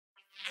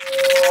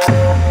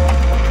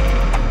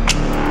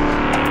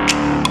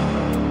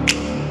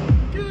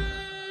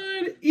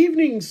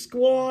morning,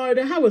 squad.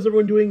 How is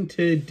everyone doing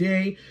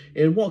today?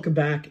 And welcome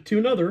back to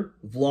another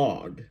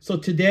vlog. So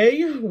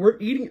today we're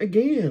eating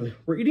again.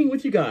 We're eating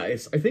with you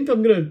guys. I think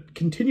I'm gonna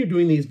continue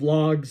doing these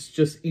vlogs,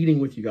 just eating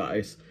with you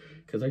guys,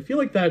 because I feel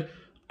like that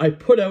I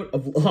put out a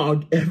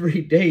vlog every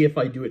day if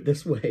I do it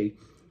this way.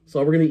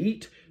 So we're gonna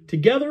eat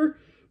together.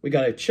 We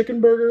got a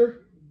chicken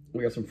burger,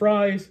 we got some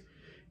fries,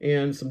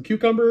 and some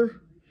cucumber.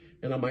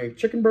 And on my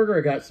chicken burger, I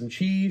got some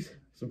cheese,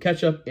 some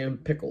ketchup,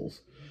 and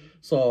pickles.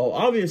 So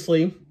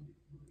obviously,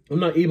 I'm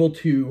not able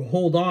to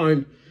hold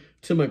on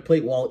to my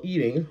plate while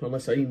eating,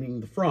 unless I'm eating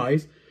the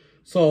fries.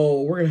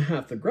 So we're gonna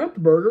have to grab the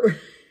burger,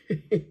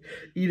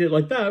 eat it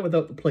like that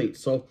without the plate.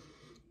 So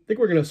I think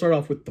we're gonna start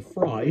off with the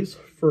fries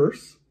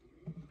first.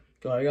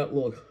 So I got a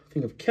little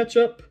thing of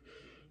ketchup.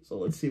 So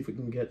let's see if we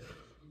can get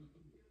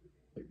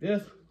like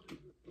this.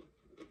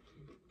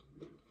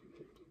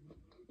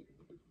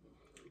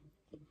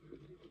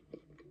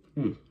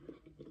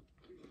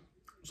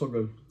 So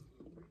good.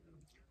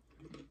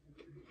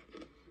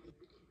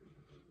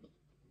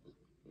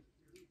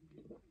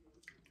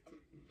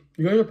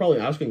 You guys are probably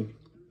asking,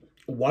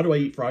 why do I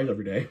eat fries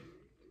every day?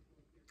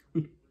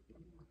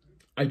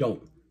 I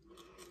don't.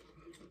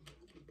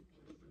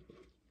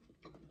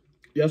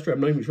 Yesterday,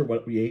 I'm not even sure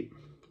what we ate.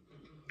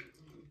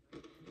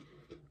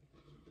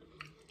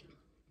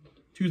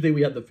 Tuesday,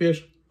 we had the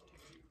fish.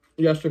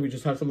 Yesterday, we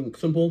just had something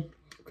simple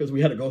because we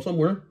had to go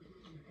somewhere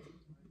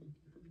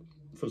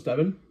for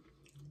 7.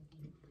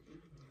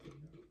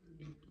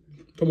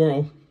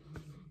 Tomorrow,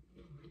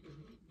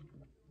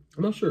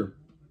 I'm not sure.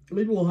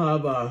 Maybe we'll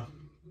have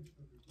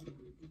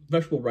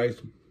vegetable rice.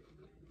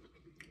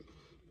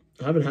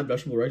 I haven't had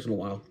vegetable rice in a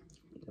while.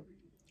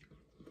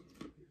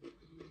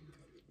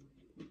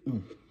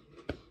 I'm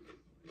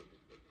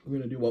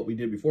gonna do what we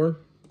did before.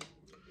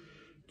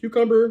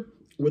 Cucumber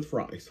with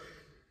fries.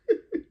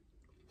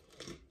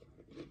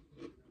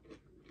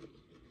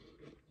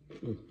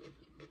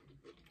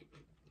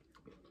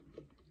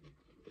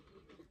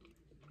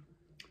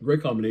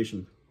 Great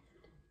combination.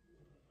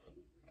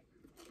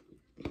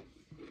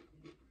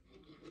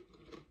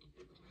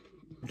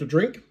 To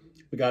drink,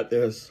 we got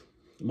this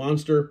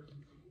Monster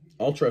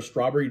Ultra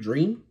Strawberry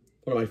Dream,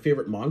 one of my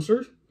favorite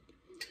monsters.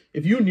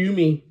 If you knew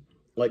me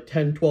like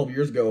 10, 12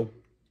 years ago,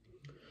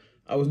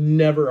 I was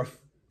never a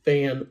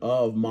fan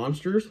of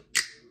monsters.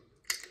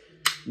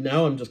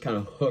 Now I'm just kind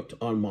of hooked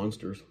on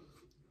monsters.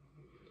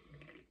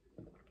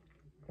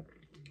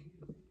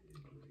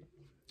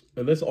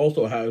 And this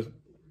also has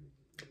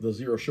the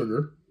zero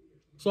sugar.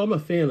 So I'm a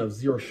fan of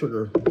zero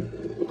sugar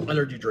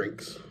energy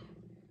drinks.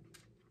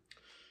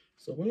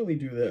 So why don't we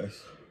do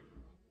this?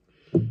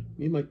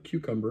 Me and my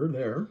cucumber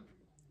there.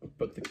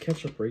 Put the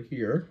ketchup right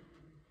here.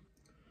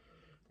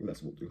 I think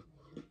that's what we'll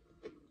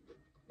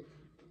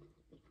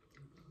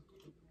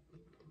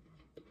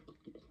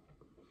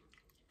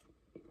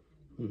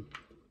do.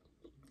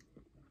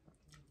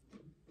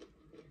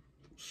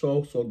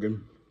 So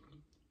good.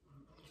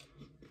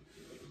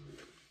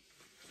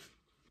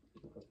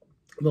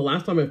 The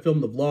last time I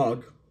filmed the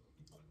vlog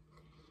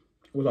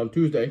was on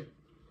Tuesday.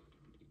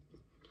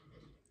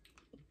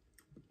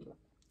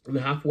 And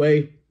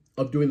halfway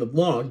of doing the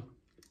vlog,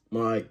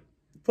 my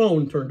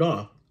phone turned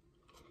off.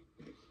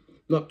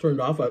 Not turned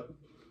off, but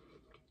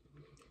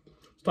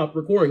stopped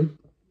recording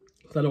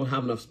because I don't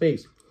have enough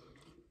space.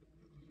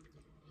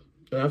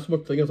 And I have so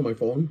much things on my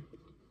phone.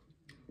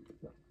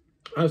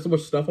 I have so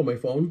much stuff on my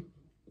phone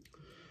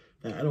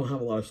that I don't have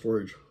a lot of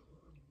storage.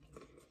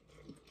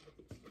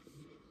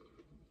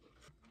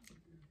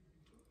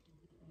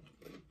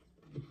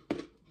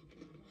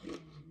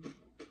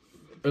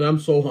 And I'm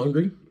so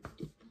hungry.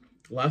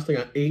 Last thing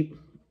I ate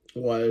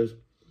was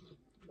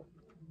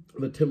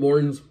the Tim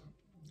Hortons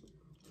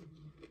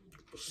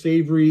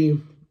savory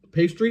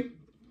pastry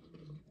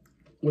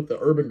with the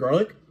herb and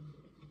garlic.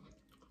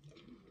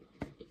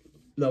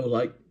 That was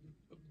like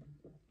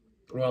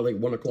around like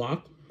 1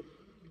 o'clock.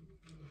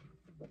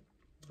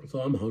 So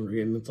I'm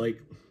hungry, and it's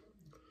like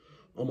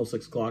almost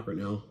 6 o'clock right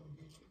now.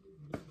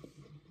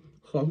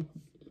 So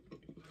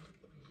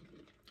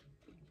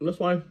that's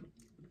why I'm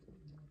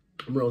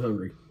real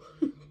hungry.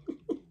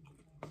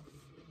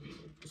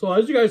 So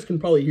as you guys can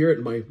probably hear it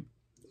in my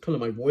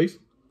my voice,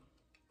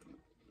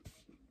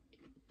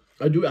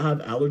 I do have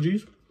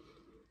allergies,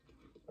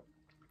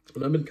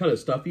 and I've been kind of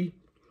stuffy.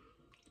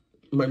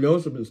 My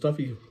nose has been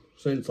stuffy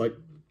since like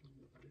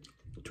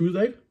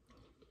Tuesday.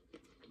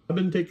 I've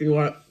been taking a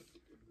lot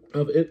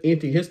of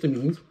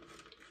antihistamines,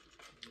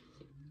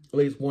 at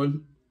least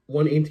one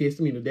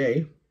antihistamine a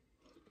day,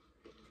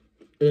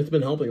 and it's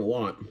been helping a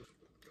lot.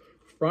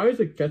 Fries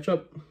and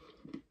ketchup,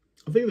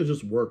 I think they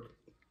just work.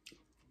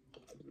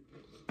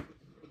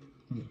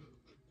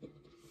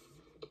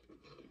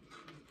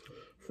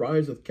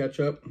 Fries with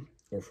ketchup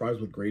or fries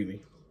with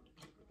gravy.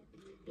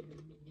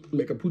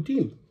 Make a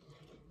poutine.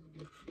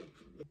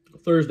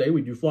 Thursday,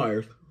 we do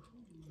flyers.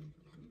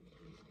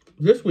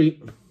 This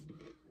week,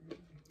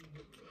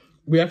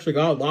 we actually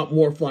got a lot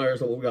more flyers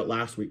than what we got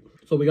last week.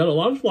 So we got a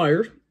lot of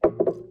flyers,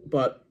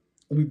 but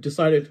we've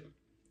decided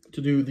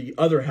to do the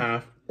other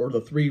half, or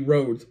the 3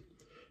 roads.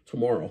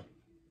 tomorrow.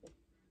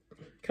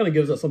 Kind of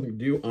gives us something to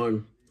do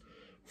on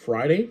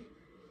Friday.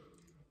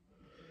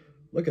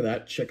 Look at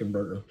that chicken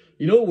burger.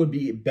 You know what would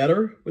be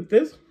better with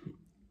this?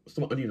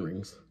 Some onion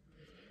rings.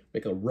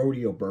 Make a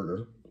rodeo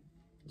burger.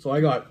 So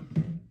I got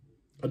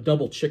a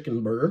double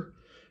chicken burger.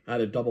 I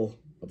had a double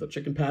of the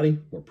chicken patty,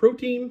 more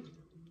protein.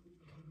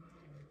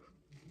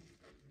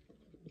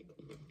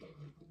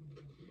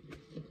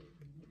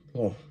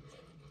 Oh,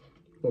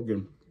 so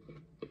good.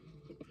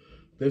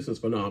 This is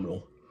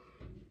phenomenal.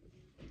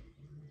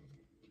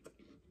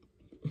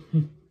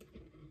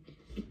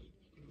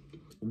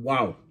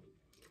 Wow.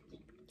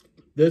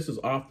 This is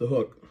off the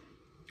hook.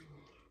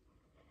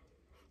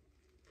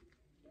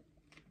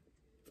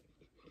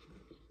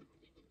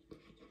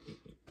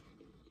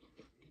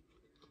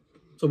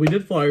 So we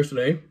did flyers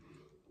today.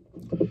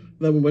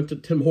 Then we went to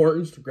Tim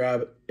Hortons to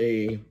grab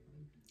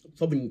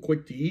something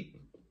quick to eat.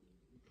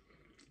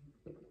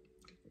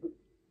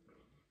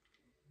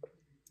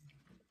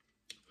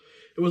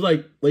 It was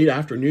like late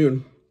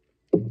afternoon,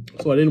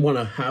 so I didn't want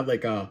to have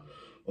like a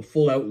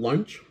full out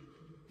lunch,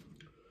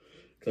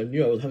 because I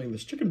knew I was having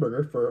this chicken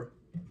burger for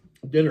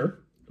dinner,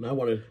 and I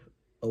wanted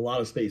a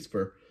lot of space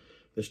for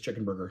this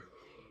chicken burger.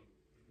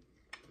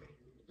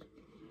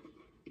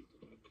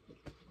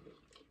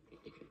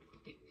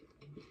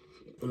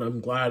 And I'm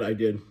glad I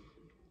did.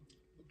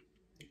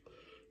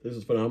 This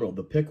is phenomenal.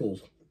 The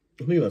pickles,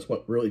 I think that's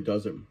what really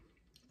does it.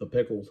 The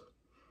pickles.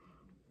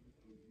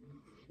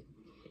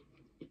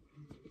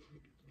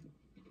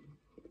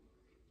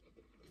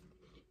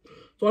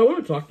 So I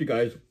want to talk to you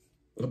guys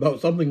about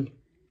something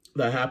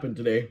that happened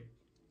today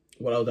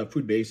when I was at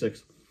Food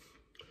Basics.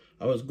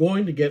 I was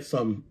going to get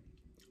some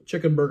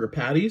chicken burger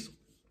patties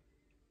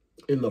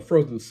in the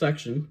frozen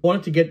section. I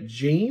wanted to get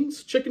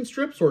Jane's chicken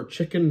strips or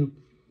chicken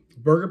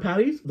burger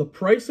patties. The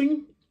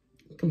pricing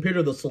compared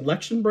to the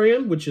Selection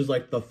brand, which is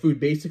like the Food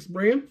Basics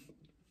brand,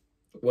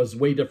 was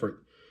way different.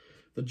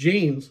 The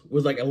Jane's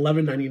was like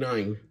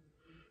 $11.99.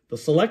 The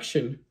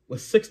Selection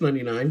was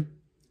 $6.99.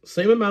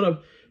 Same amount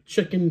of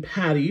chicken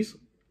patties.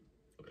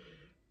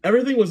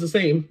 Everything was the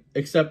same,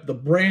 except the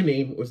brand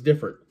name was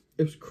different.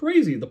 It was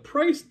crazy. The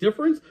price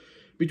difference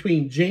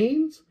between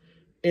Jane's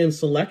and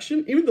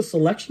Selection, even the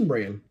Selection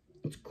brand,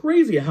 it's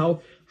crazy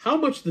how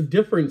much the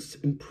difference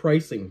in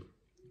pricing.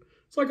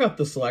 So I got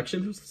the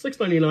Selection. It was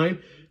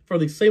 $6.99 for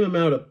the same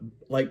amount of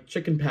like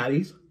chicken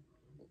patties.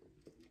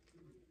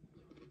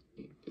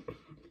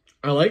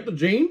 I like the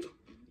Jane's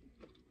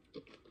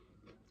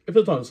if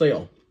it's on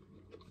sale.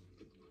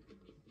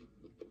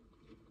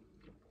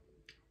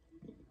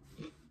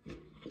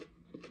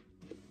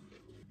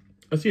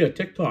 I see a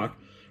TikTok.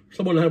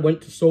 Someone had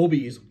went to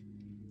Sobeys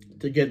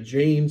to get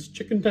Jane's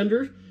chicken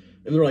tenders,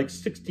 and they're like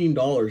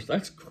 $16.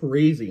 That's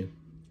crazy.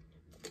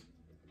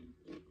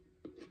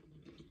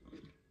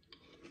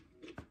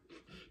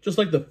 Just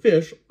like the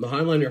fish, the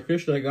Highliner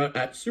fish that I got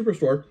at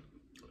Superstore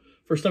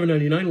for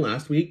 $7.99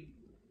 last week.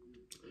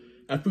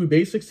 At Food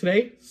Basics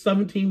today,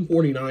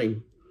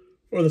 $17.49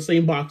 for the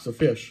same box of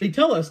fish. They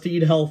tell us to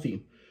eat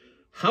healthy.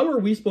 How are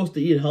we supposed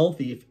to eat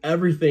healthy if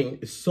everything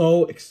is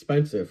so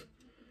expensive?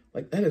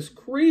 Like, that is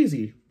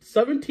crazy.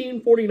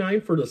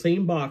 $17.49 for the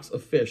same box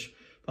of fish,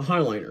 the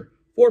Highliner.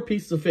 4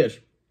 pieces of fish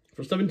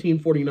for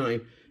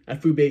 $17.49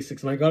 at Food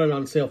Basics, and I got it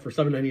on sale for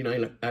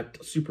 $7.99 at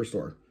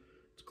Superstore.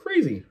 It's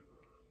crazy.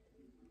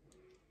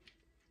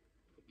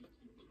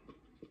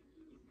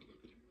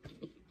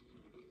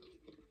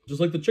 Just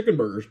like the chicken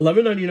burgers.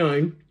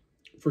 $11.99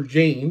 for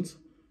Jane's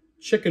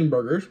chicken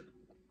burgers,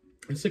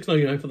 and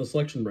 $6.99 for the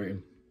Selection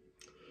brand.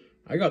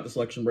 I got the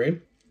Selection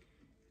brand.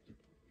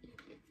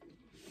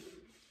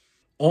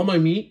 All my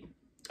meat,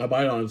 I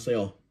buy it on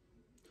sale.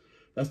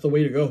 That's the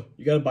way to go.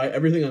 You got to buy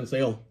everything on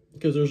sale,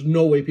 because there's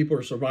no way people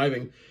are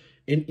surviving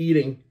and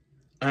eating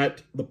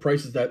at the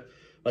prices that,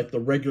 like the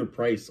regular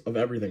price of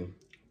everything.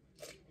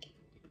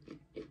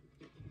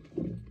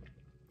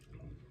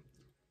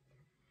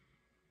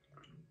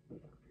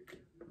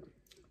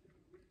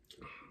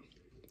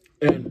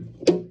 And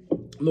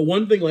the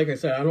one thing, like I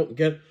said, I don't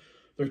get,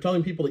 they're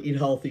telling people to eat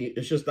healthy.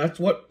 It's just, that's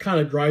what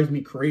kind of drives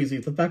me crazy.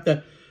 It's the fact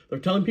that they're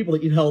telling people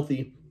to eat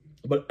healthy,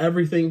 but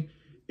everything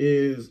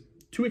is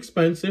too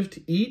expensive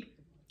to eat.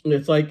 And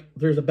it's like,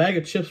 there's a bag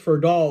of chips for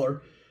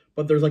 $1,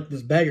 but there's like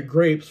this bag of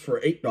grapes for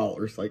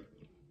 $8. Like,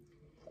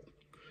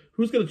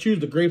 who's going to choose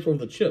the grapes over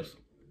the chips?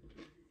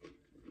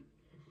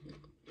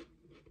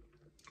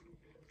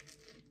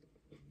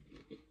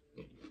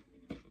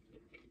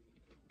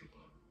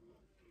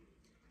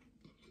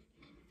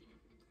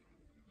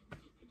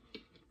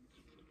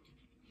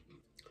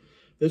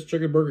 This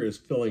chicken burger is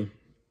filling.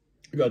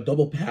 I got a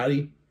double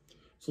patty,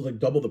 so it's like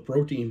double the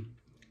protein.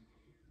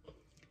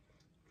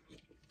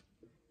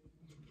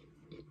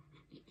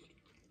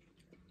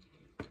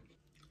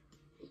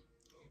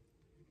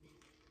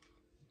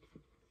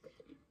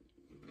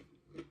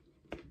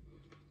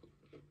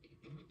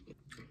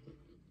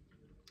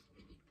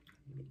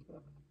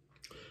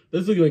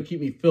 This is going to keep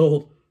me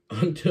filled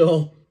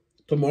until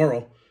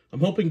tomorrow. I'm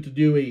hoping to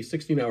do a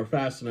 16-hour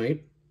fast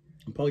tonight.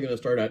 I'm probably going to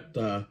start at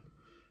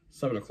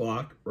 7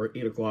 o'clock or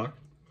 8 o'clock.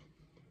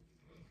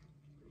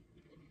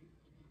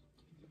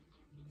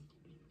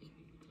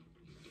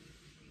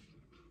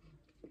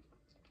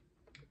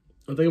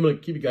 I think I'm going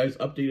to keep you guys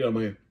updated on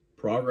my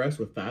progress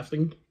with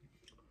fasting.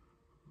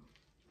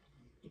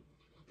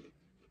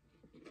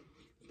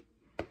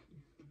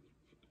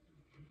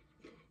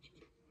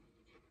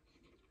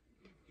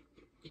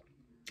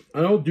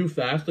 I don't do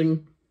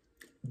fasting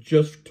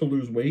just to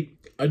lose weight.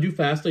 I do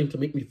fasting to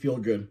make me feel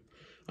good.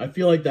 I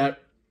feel like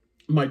that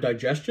my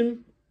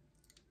digestion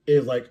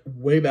is like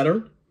way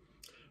better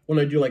when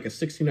I do like a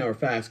 16-hour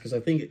fast, because I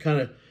think it kind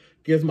of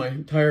gives my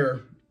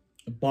entire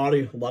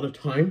body a lot of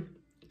time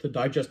to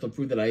digest the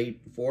food that I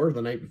ate before,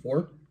 the night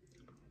before.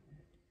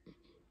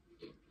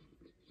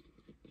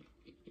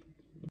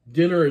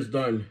 Dinner is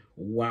done.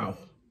 Wow.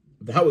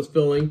 That was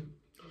filling.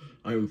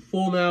 I am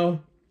full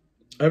now.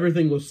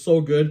 Everything was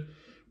so good.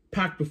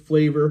 Packed with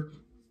flavor.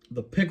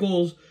 The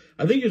pickles.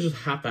 I think you just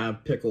have to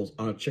have pickles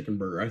on a chicken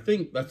burger. I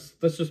think that's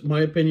just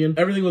my opinion.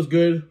 Everything was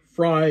good.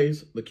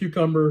 Fries, the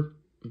cucumber,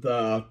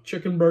 the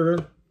chicken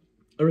burger.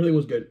 Everything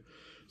was good.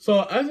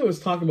 So as I was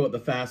talking about the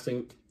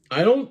fasting,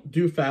 I don't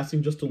do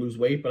fasting just to lose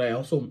weight, but I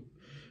also,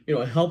 you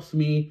know, it helps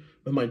me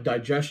with my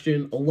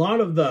digestion. A lot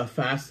of the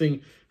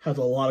fasting has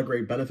a lot of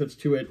great benefits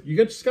to it. You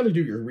just got to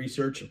do your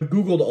research. I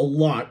Googled a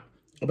lot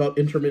about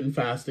intermittent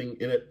fasting,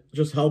 and it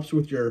just helps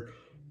with your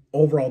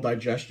overall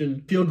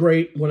digestion. Feel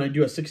great when I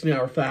do a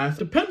 16-hour fast.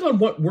 Depends on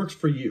what works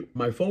for you.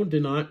 My phone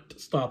did not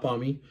stop on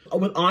me.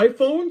 With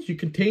iPhones, you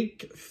can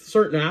take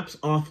certain apps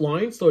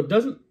offline, so it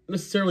doesn't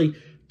necessarily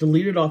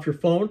delete it off your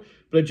phone,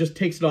 but it just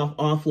takes it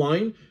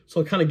offline,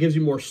 so it kind of gives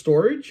you more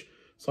storage.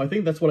 So I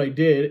think that's what I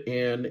did,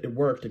 and it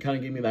worked. It kind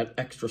of gave me that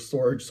extra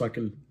storage so I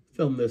can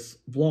film this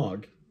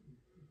vlog.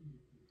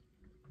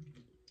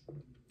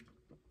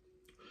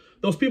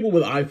 Those people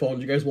with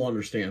iPhones, you guys will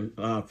understand.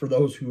 For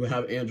those who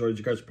have Androids,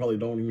 you guys probably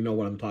don't even know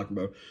what I'm talking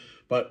about.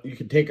 But you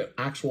can take an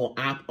actual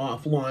app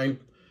offline,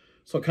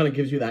 so it kind of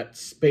gives you that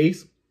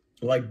space.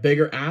 Like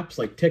bigger apps,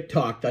 like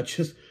TikTok, that's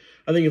just,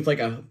 I think it's like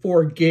a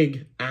 4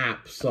 gig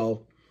app.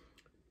 So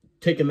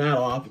taking that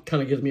off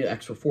kind of gives me an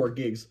extra 4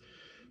 gigs.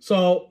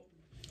 So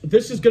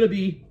this is going to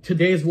be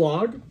today's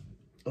vlog.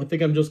 I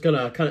think I'm just going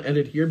to kind of end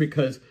it here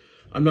because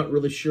I'm not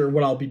really sure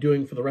what I'll be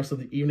doing for the rest of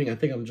the evening. I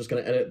think I'm just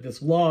going to edit this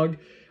vlog.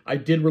 I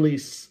did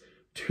release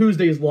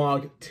Tuesday's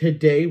vlog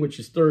today, which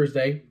is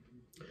Thursday.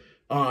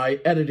 I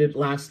edited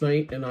last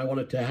night, and I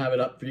wanted to have it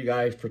up for you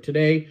guys for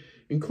today,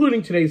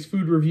 including today's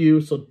food review.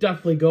 So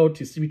definitely go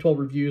to CB12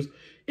 Reviews.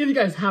 If you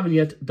guys haven't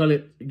yet done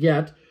it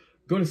yet,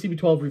 go to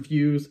CB12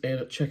 Reviews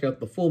and check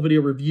out the full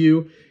video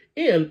review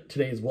and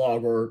today's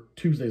vlog, or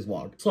Tuesday's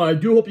vlog. So I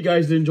do hope you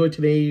guys did enjoy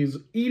today's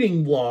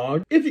eating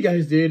vlog. If you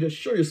guys did,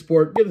 show your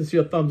support, give this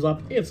video a thumbs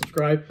up and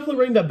subscribe. Definitely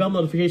ring that bell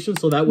notification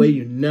so that way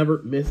you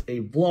never miss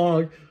a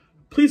vlog.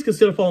 Please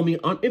consider following me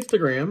on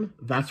Instagram.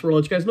 That's where I'll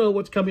let you guys know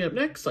what's coming up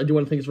next. I do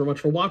want to thank you very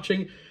much for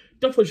watching.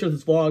 Definitely share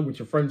this vlog with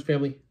your friends,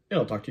 family, and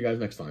I'll talk to you guys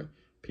next time.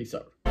 Peace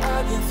out.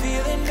 I've been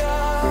feeling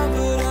down,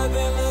 but I've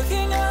been looking